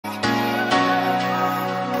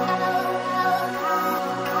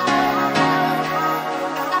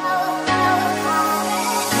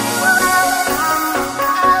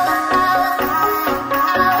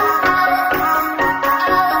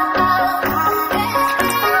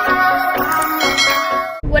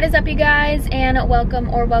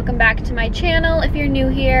welcome back to my channel. If you're new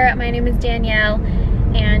here, my name is Danielle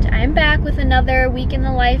and I'm back with another week in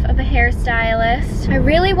the life of a hairstylist. I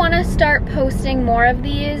really want to start posting more of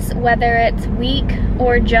these, whether it's week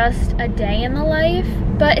or just a day in the life,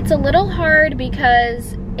 but it's a little hard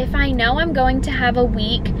because if I know I'm going to have a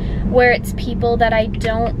week where it's people that I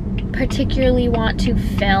don't particularly want to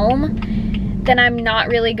film, then I'm not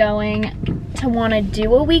really going to want to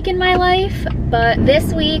do a week in my life. But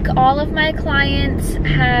this week all of my clients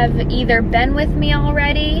have either been with me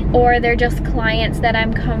already or they're just clients that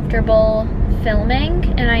I'm comfortable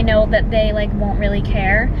filming and I know that they won't really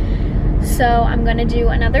care. So I'm gonna do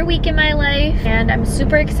another week in my life and I'm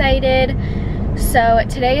super excited. So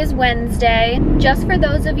today is Wednesday. Just for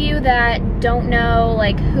those of you that don't know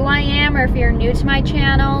who I am, or if you're new to my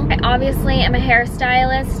channel, I obviously am a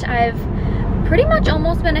hairstylist. I've pretty much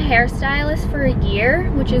almost been a hairstylist for a year,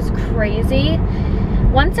 which is crazy.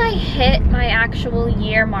 Once I hit my actual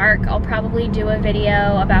year mark, I'll probably do a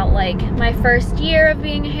video about my first year of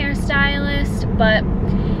being a hairstylist. But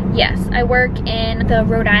yes, I work in the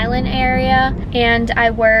Rhode Island area and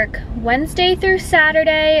I work Wednesday through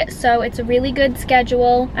Saturday, so it's a really good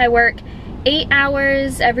schedule. I work 8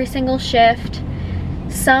 hours every single shift.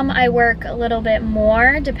 Some I work a little bit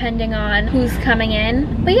more depending on who's coming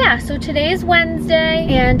in. But yeah, so today is Wednesday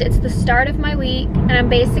and it's the start of my week and I'm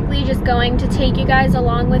basically just going to take you guys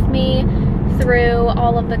along with me through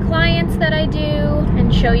all of the clients that I do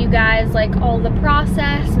and show you guys all the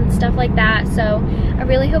process and stuff like that. So I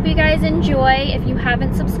really hope you guys enjoy. If you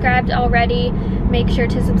haven't subscribed already, make sure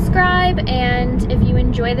to subscribe, and if you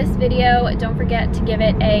enjoy this video, don't forget to give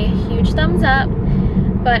it a huge thumbs up.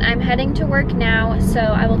 But I'm heading to work now, so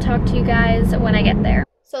I will talk to you guys when I get there.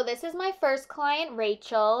 So this is my first client,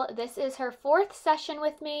 Rachel. This is her 4th session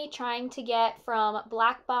with me, trying to get from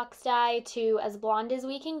black box dye to as blonde as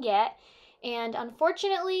we can get. And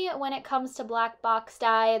unfortunately, when it comes to black box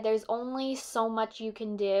dye, there's only so much you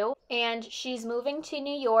can do. And she's moving to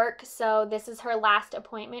New York, so this is her last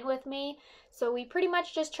appointment with me. So we pretty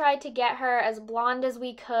much just tried to get her as blonde as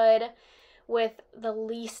we could with the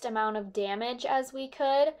least amount of damage as we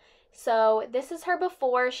could. So this is her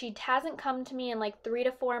before. She hasn't come to me in 3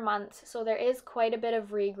 to 4 months, so there is quite a bit of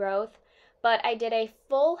regrowth. But I did a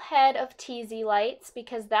full head of teasy lights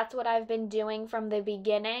because that's what I've been doing from the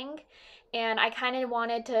beginning. And I kind of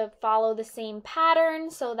wanted to follow the same pattern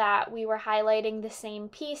so that we were highlighting the same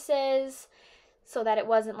pieces, so that it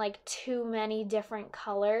wasn't too many different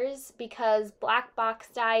colors, because black box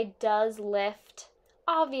dye does lift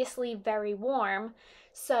obviously very warm.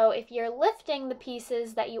 So if you're lifting the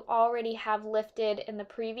pieces that you already have lifted in the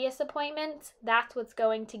previous appointments, that's what's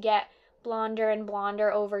going to get blonder and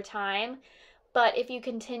blonder over time. But if you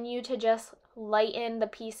continue to just lighten the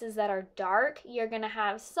pieces that are dark, you're going to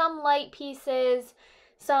have some light pieces,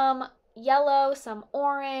 some yellow, some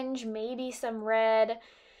orange, maybe some red.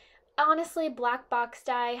 Honestly, black box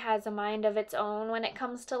dye has a mind of its own when it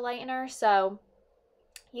comes to lightener, so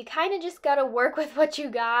you kind of just gotta work with what you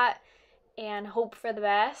got and hope for the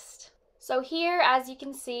best. So here, as you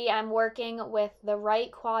can see, I'm working with the right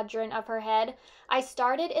quadrant of her head. I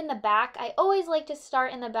started in the back. I always like to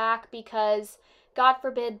start in the back because, God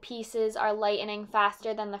forbid, pieces are lightening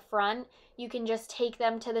faster than the front. You can just take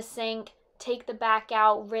them to the sink, take the back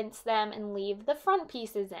out, rinse them, and leave the front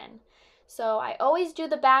pieces in. So I always do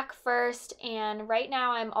the back first, and right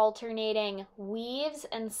now I'm alternating weaves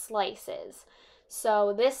and slices.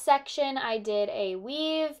 So this section I did a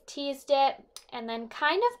weave, teased it, and then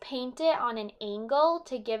kind of paint it on an angle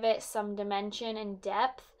to give it some dimension and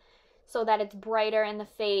depth so that it's brighter in the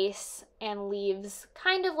face and leaves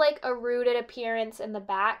kind of a rooted appearance in the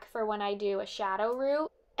back for when I do a shadow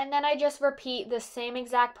root. And then I just repeat the same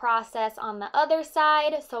exact process on the other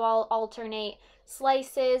side. So I'll alternate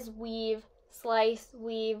slices, weave, slice,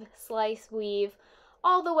 weave, slice, weave,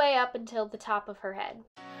 all the way up until the top of her head.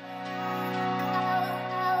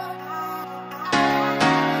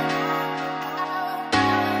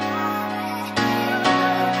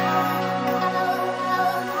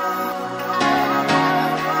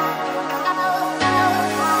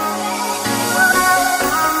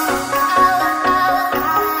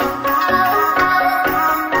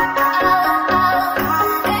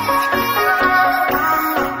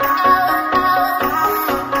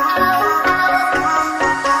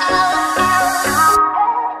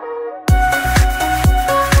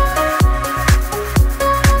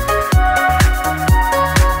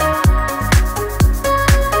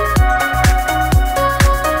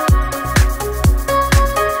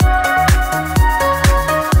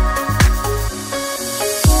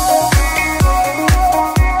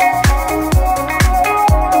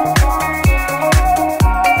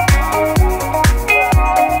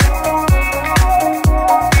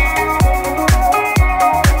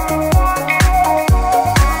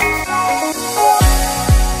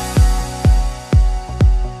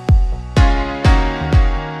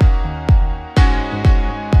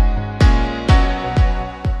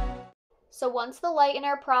 once the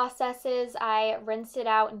lightener processes, I rinsed it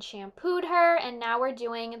out and shampooed her, and now we're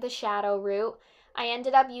doing the shadow root. I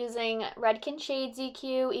ended up using Redken Shades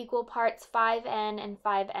EQ, equal parts 5N and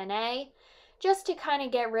 5NA, just to kind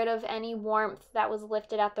of get rid of any warmth that was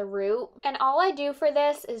lifted at the root. And all I do for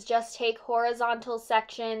this is just take horizontal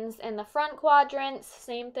sections in the front quadrants,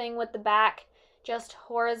 same thing with the back, just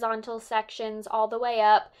horizontal sections all the way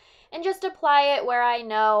up, and just apply it where I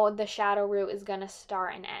know the shadow root is gonna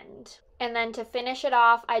start and end. And then to finish it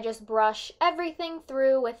off, I just brush everything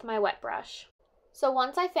through with my wet brush. So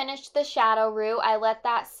once I finished the shadow root, I let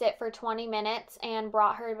that sit for 20 minutes and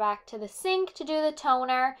brought her back to the sink to do the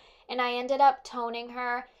toner, and I ended up toning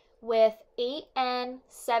her with 8N,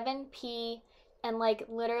 7P, and like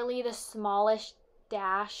literally the smallest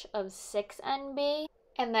dash of 6NB.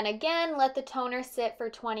 And then again, let the toner sit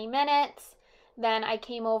for 20 minutes. Then I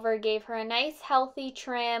came over, gave her a nice healthy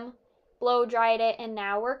trim, blow dried it, and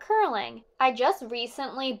now we're curling. I just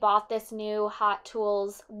recently bought this new Hot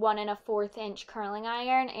Tools 1 1/4 inch curling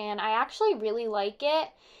iron, and I actually really like it.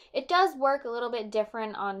 It does work a little bit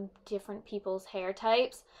different on different people's hair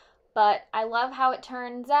types, but I love how it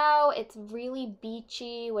turns out. It's really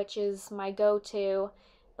beachy, which is my go-to,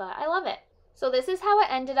 but I love it. So this is how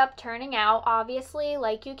it ended up turning out. Obviously,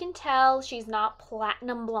 like you can tell, she's not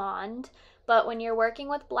platinum blonde, but when you're working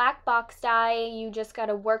with black box dye, you just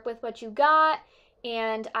gotta work with what you got,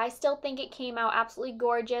 and I still think it came out absolutely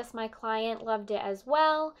gorgeous. My client loved it as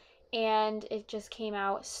well, and it just came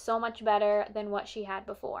out so much better than what she had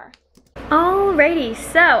before. Alrighty,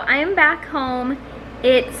 so I am back home.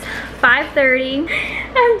 It's 5:30.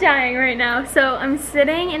 I'm dying right now. So I'm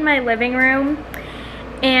sitting in my living room,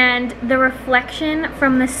 and the reflection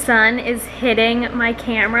from the sun is hitting my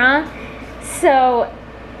camera. So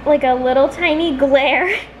like a little tiny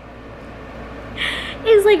glare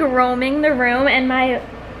is like roaming the room, and my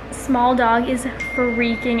small dog is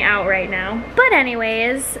freaking out right now. But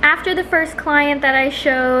anyways, after the first client that I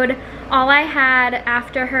showed, all I had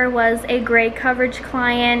after her was a gray coverage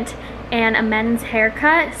client and a men's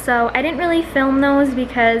haircut. So I didn't really film those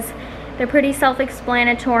because they're pretty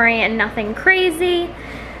self-explanatory and nothing crazy.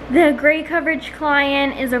 The gray coverage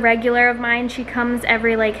client is a regular of mine. She comes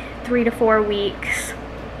every like 3 to 4 weeks.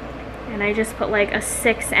 And I just put like a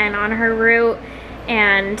 6N on her root,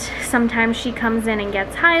 and sometimes she comes in and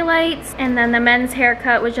gets highlights. And then the men's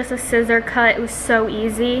haircut was just a scissor cut. It was so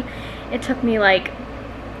easy. It took me like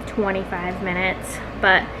 25 minutes,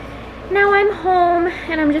 but now I'm home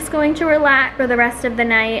and I'm just going to relax for the rest of the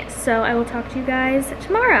night. So I will talk to you guys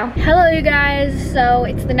tomorrow. Hello you guys, so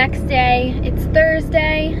it's the next day. It's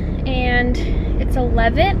Thursday and it's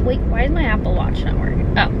 11. Wait, why is my Apple Watch not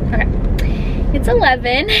working? Oh, okay. It's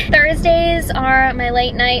 11. Thursdays are my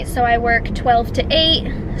late night, so I work 12 to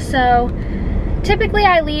 8. So typically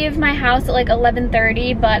I leave my house at like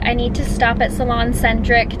 11:30, but I need to stop at Salon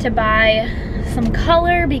Centric to buy some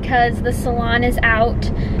color because the salon is out.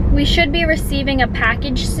 We should be receiving a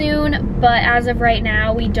package soon, but as of right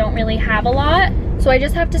now, we don't really have a lot. So I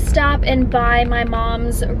just have to stop and buy my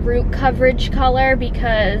mom's root coverage color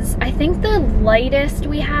because I think the lightest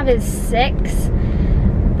we have is 6.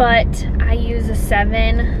 But I use a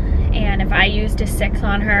 7, and if I used a 6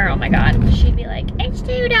 on her, oh my god, she'd be like, it's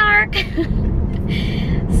too dark.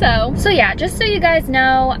 So yeah, just so you guys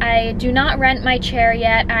know, I do not rent my chair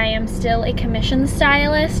yet. I am still a commissioned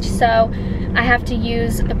stylist, so I have to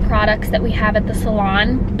use the products that we have at the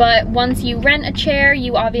salon. But once you rent a chair,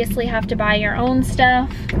 you obviously have to buy your own stuff.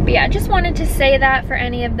 But yeah, just wanted to say that for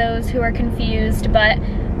any of those who are confused, but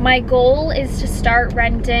my goal is to start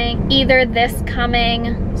renting either this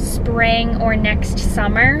coming spring or next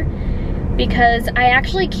summer, because I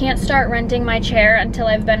actually can't start renting my chair until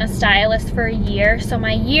I've been a stylist for a year. So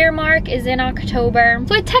my year mark is in October.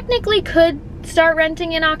 So I technically could start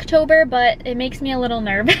renting in October, but it makes me a little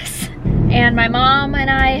nervous. And my mom and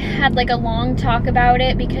I had like a long talk about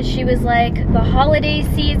it because she was like, the holiday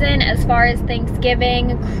season, as far as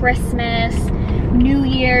Thanksgiving, Christmas, New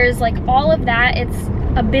Year's, like all of that, it's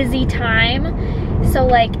a busy time. So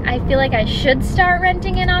like I feel like I should start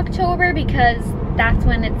renting in October because that's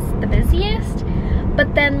when it's the busiest.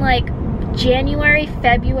 But then like January,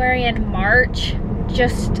 February, and March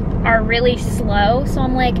just are really slow. So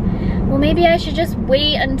I'm like, well, maybe I should just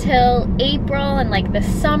wait until April and like the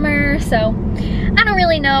summer. So I don't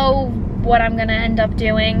really know what I'm gonna end up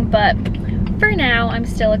doing, but for now I'm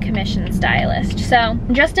still a commissioned stylist. So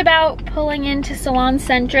I'm just about pulling into Salon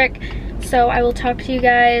Centric, so I will talk to you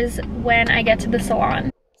guys when I get to the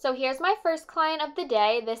salon. So here's my first client of the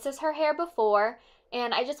day. This is her hair before,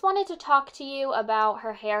 and I just wanted to talk to you about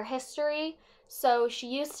her hair history. So she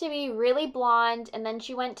used to be really blonde, and then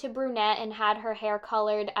she went to brunette and had her hair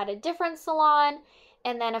colored at a different salon.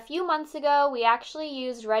 And then a few months ago, we actually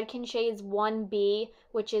used Redken Shades 1B,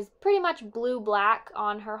 which is pretty much blue-black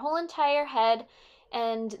on her whole entire head,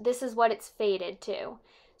 and this is what it's faded to.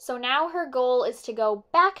 So now her goal is to go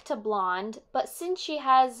back to blonde, but since she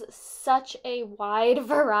has such a wide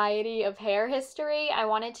variety of hair history, I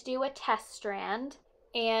wanted to do a test strand,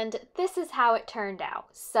 and this is how it turned out.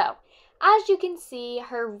 So, as you can see,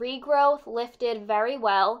 her regrowth lifted very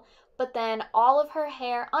well, but then all of her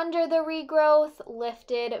hair under the regrowth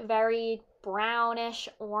lifted very brownish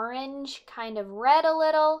orange, kind of red a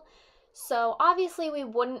little. So obviously we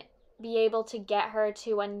wouldn't be able to get her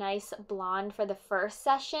to a nice blonde for the first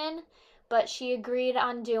session, but she agreed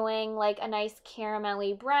on doing like a nice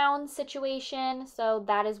caramelly brown situation, so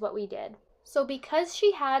that is what we did. So because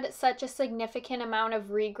she had such a significant amount of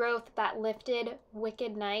regrowth that lifted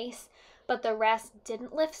wicked nice, but the rest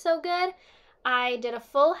didn't lift so good, I did a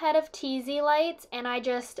full head of TZ lights and I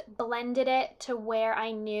just blended it to where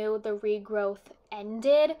I knew the regrowth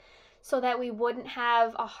ended so that we wouldn't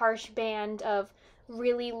have a harsh band of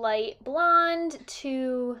really light blonde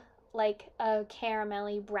to like a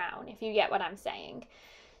caramelly brown, if you get what I'm saying.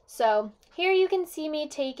 So here you can see me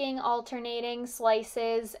taking alternating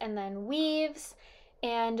slices and then weaves.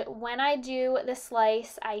 And when I do the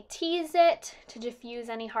slice, I tease it to diffuse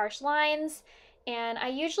any harsh lines. And I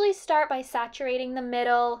usually start by saturating the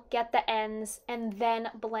middle, get the ends, and then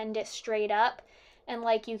blend it straight up. And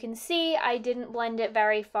like you can see, I didn't blend it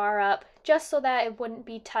very far up, just so that it wouldn't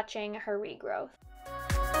be touching her regrowth.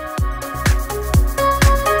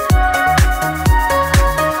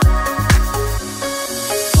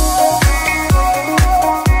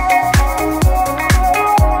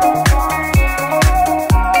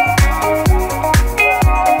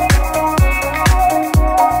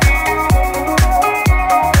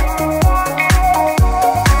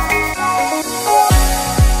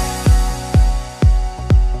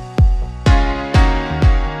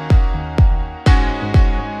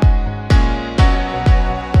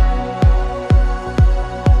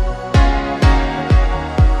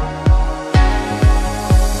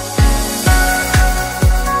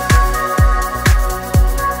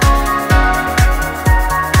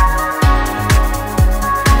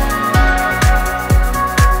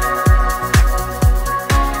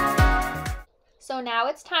 Now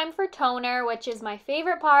it's time for toner, which is my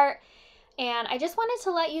favorite part, and I just wanted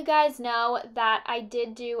to let you guys know that I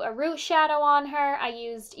did do a root shadow on her. I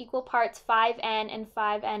used equal parts 5N and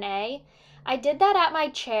 5NA. I did that at my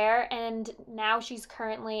chair, and now she's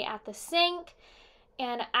currently at the sink,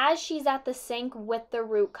 and as she's at the sink with the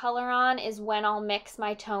root color on is when I'll mix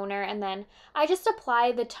my toner, and then I just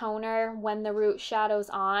apply the toner when the root shadow's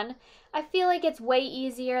on. I feel like it's way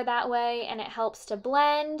easier that way, and it helps to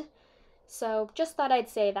blend. So just thought I'd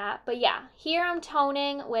say that. But yeah, here I'm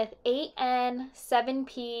toning with 8N,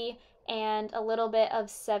 7P, and a little bit of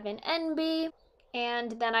 7NB.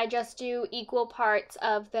 And then I just do equal parts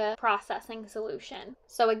of the processing solution.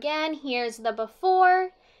 So again, here's the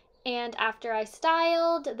before, and after I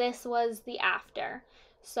styled, this was the after.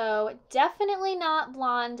 So definitely not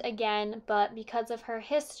blonde again, but because of her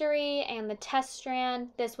history and the test strand,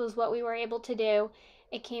 this was what we were able to do.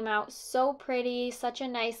 It came out so pretty, such a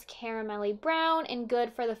nice caramelly brown, and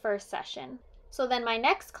good for the first session. So then my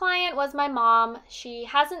next client was my mom. She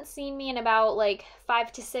hasn't seen me in about like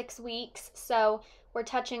 5 to 6 weeks, so we're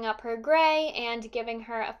touching up her gray and giving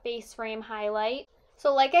her a face frame highlight.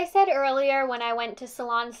 So like I said earlier, when I went to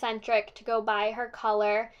Salon Centric to go buy her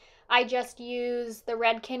color, I just used the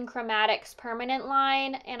Redken Chromatics permanent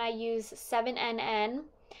line, and I use 7NN.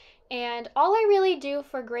 And all I really do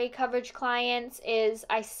for gray coverage clients is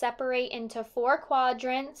I separate into 4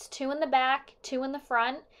 quadrants, 2 in the back, 2 in the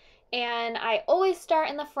front, and I always start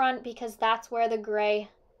in the front because that's where the gray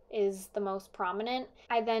is the most prominent.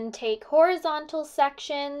 I then take horizontal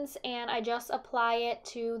sections and I just apply it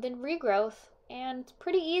to the regrowth, and it's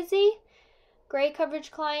pretty easy. Gray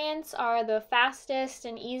coverage clients are the fastest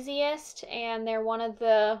and easiest, and they're one of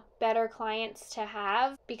the better clients to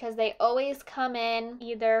have because they always come in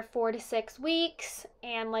either 4 to 6 weeks,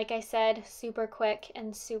 and like I said, super quick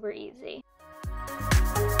and super easy.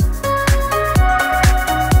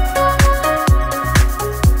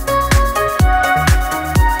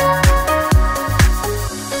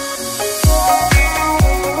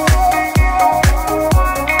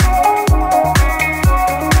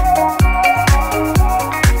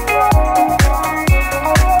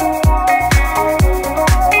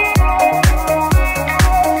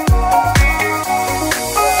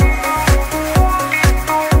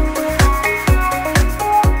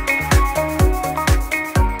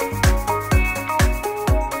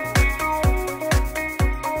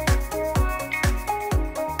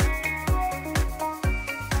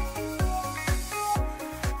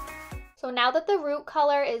 now that the root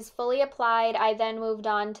color is fully applied, I then moved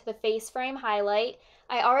on to the face frame highlight.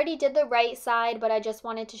 I already did the right side, but I just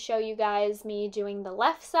wanted to show you guys me doing the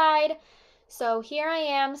left side. So here I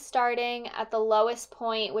am starting at the lowest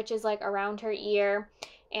point, which is like around her ear.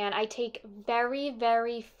 And I take very,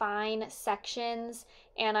 very fine sections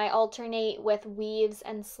and I alternate with weaves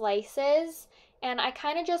and slices. And I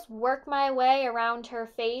kind of just work my way around her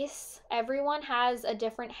face. Everyone has a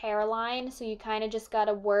different hairline, so you kind of just got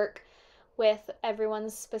to work with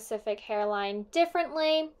everyone's specific hairline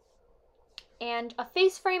differently. And a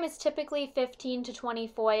face frame is typically 15 to 20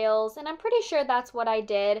 foils, and I'm pretty sure that's what I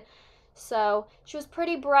did. So she was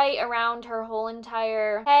pretty bright around her whole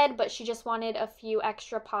entire head, but she just wanted a few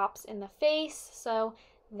extra pops in the face, so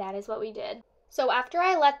that is what we did. So after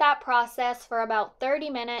I let that process for about 30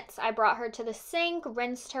 minutes, I brought her to the sink,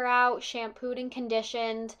 rinsed her out, shampooed and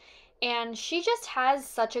conditioned, and she just has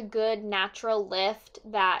such a good natural lift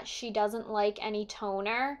that she doesn't like any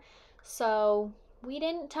toner, so we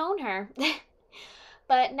didn't tone her.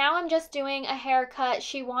 But now I'm just doing a haircut.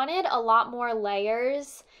 She wanted a lot more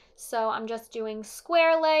layers, so I'm just doing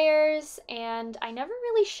square layers, and I never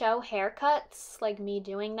really show haircuts, like me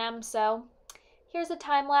doing them, so here's a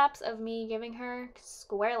time lapse of me giving her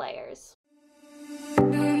square layers.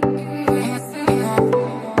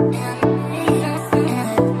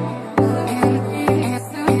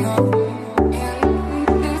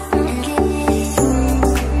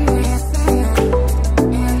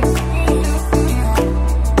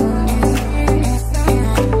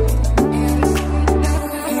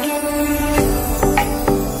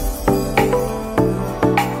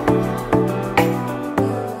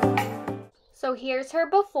 So here's her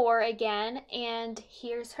before again, and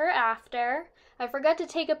here's her after. I forgot to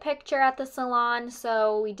take a picture at the salon,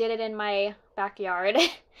 so we did it in my backyard.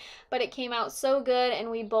 But it came out so good, and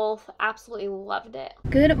we both absolutely loved it.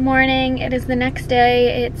 Good morning. It is the next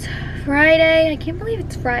day. It's Friday. I can't believe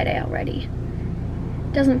it's Friday already.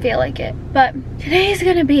 Doesn't feel like it, but today's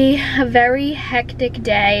gonna be a very hectic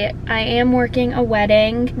day. I am working a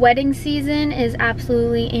wedding. Wedding season is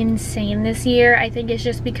absolutely insane this year. I think it's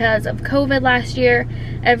just because of COVID last year.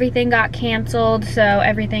 Everything got canceled, so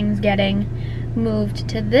everything's getting moved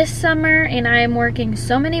to this summer, and I am working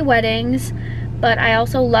so many weddings, but I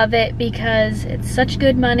also love it because it's such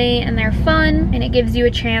good money and they're fun, and it gives you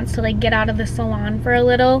a chance to like get out of the salon for a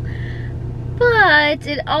little. But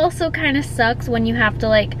it also kind of sucks when you have to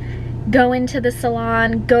like go into the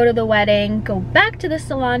salon, go to the wedding, go back to the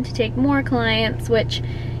salon to take more clients, which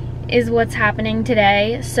is what's happening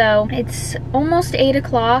today. So it's almost 8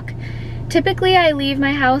 o'clock. Typically I leave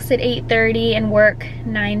my house at 8:30 and work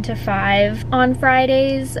 9 to 5 on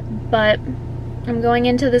Fridays, but I'm going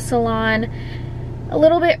into the salon a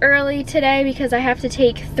little bit early today because I have to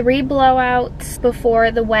take 3 blowouts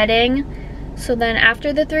before the wedding. So then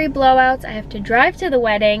after the 3 blowouts, I have to drive to the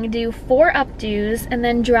wedding, do 4 updos, and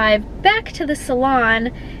then drive back to the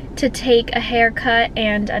salon to take a haircut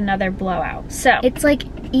and another blowout. So it's like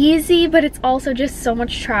easy, but it's also just so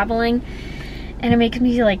much traveling, and it makes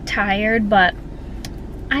me like tired, but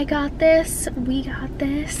I got this. We got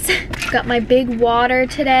this. Got my big water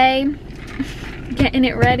today, getting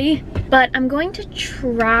it ready. But I'm going to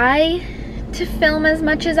try to film as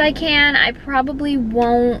much as I can. I probably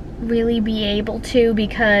won't really be able to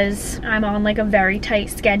because I'm on like a very tight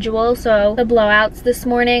schedule. So the blowouts this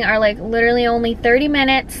morning are like literally only 30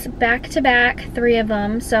 minutes back to back, 3 of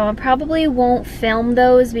them. So I probably won't film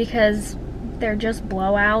those because they're just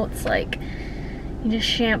blowouts. Like you just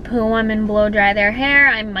shampoo them and blow dry their hair.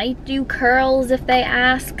 I might do curls if they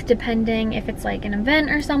ask, depending if it's like an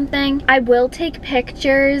event or something. I will take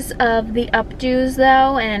pictures of the updos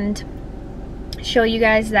though and show you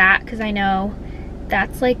guys that, because I know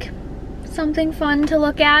that's like something fun to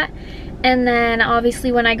look at. And then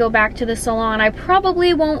obviously when I go back to the salon, I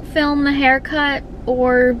probably won't film the haircut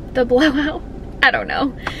or the blowout. I don't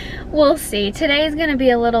know. We'll see. Today's gonna be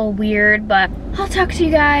a little weird, but I'll talk to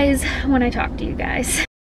you guys when I talk to you guys.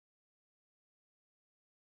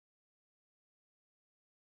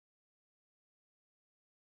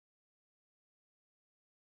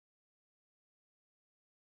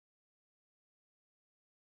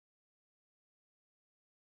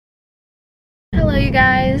 Hello you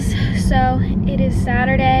guys. So it is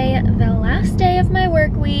Saturday, the last day of my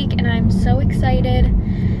work week, and I'm so excited.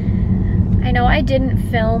 I know I didn't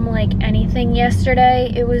film like anything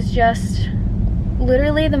yesterday. It was just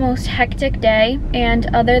literally the most hectic day,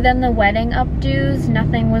 and other than the wedding updos,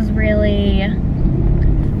 nothing was really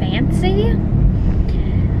fancy.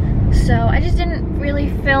 So I just didn't really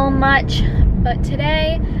film much, but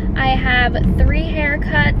today I have 3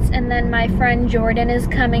 haircuts, and then my friend Jordan is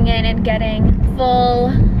coming in and getting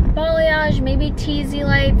full balayage, maybe teasy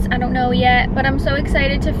lights, I don't know yet, but I'm so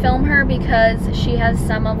excited to film her because she has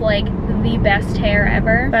some of like the best hair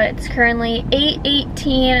ever. But it's currently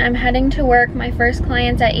 8:18. I'm heading to work. My first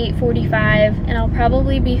client's at 8:45, and I'll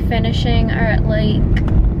probably be finishing at like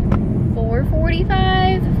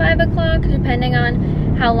 4:45, 5 o'clock, depending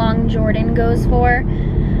on how long Jordan goes for.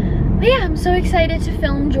 But yeah, I'm so excited to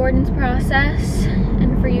film Jordan's process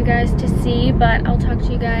and for you guys to see, but I'll talk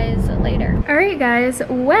to you guys later. All right guys,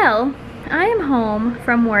 well, I am home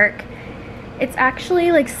from work. It's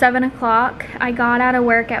actually like 7 o'clock. I got out of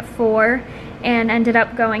work at 4 and ended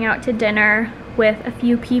up going out to dinner with a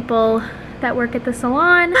few people that work at the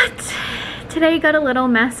salon. But today got a little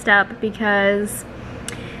messed up because,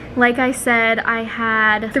 like I said, I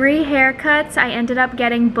had 3 haircuts. I ended up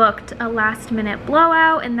getting booked a last minute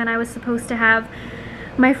blowout, and then I was supposed to have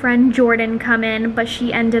my friend Jordan come in, but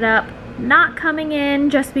she ended up not coming in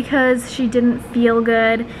just because she didn't feel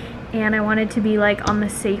good, and I wanted to be like on the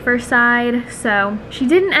safer side. So she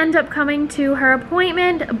didn't end up coming to her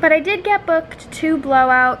appointment, but I did get booked 2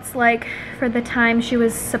 blowouts like for the time she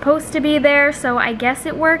was supposed to be there, so I guess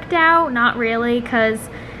it worked out. Not really, because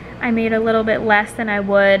I made a little bit less than I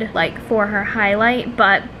would like for her highlight,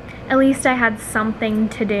 but at least I had something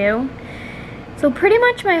to do. So pretty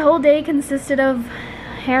much my whole day consisted of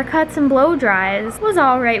haircuts and blow dries. It was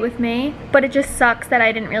alright with me, but it just sucks that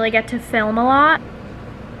I didn't really get to film a lot.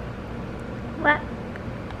 What?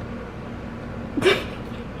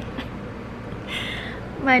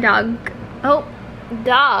 My dog. Oh,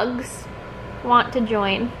 dogs want to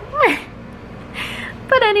join.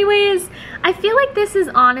 But anyways, I feel like this is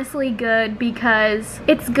honestly good because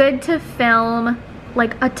it's good to film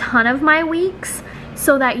like a ton of my weeks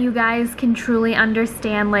so that you guys can truly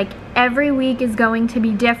understand like every week is going to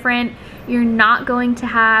be different. You're not going to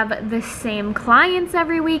have the same clients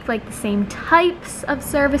every week, like the same types of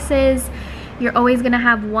services. You're always gonna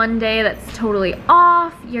have one day that's totally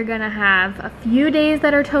off. You're gonna have a few days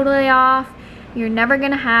that are totally off. You're never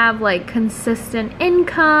gonna have like consistent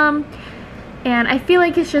income. And I feel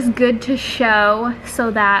like it's just good to show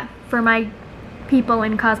so that for my people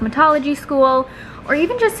in cosmetology school or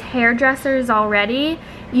even just hairdressers already,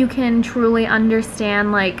 you can truly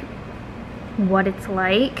understand like what it's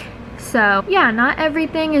like. So yeah, not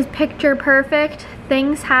everything is picture perfect.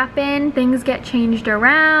 Things happen, things get changed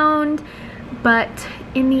around, but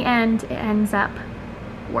in the end it ends up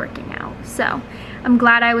working out. So I'm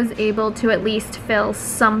glad I was able to at least fill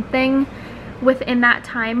something within that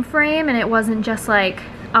time frame, and it wasn't just like,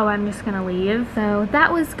 oh, I'm just gonna leave. So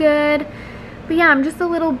that was good. But yeah, I'm just a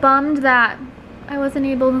little bummed that I wasn't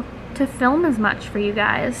able to film as much for you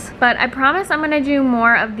guys. But I promise I'm gonna do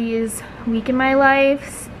more of these week in my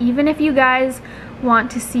lives, even if you guys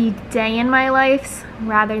want to see day in my lives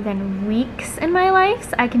rather than weeks in my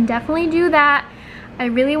lives. I can definitely do that. I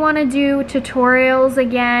really want to do tutorials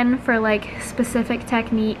again for like specific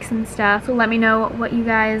techniques and stuff, so let me know what you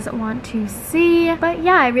guys want to see. But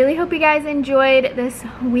yeah, I really hope you guys enjoyed this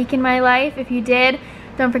week in my life. If you did,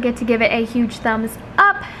 don't forget to give it a huge thumbs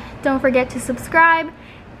up. Don't forget to subscribe,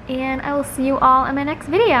 and I will see you all in my next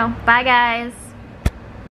video. Bye guys.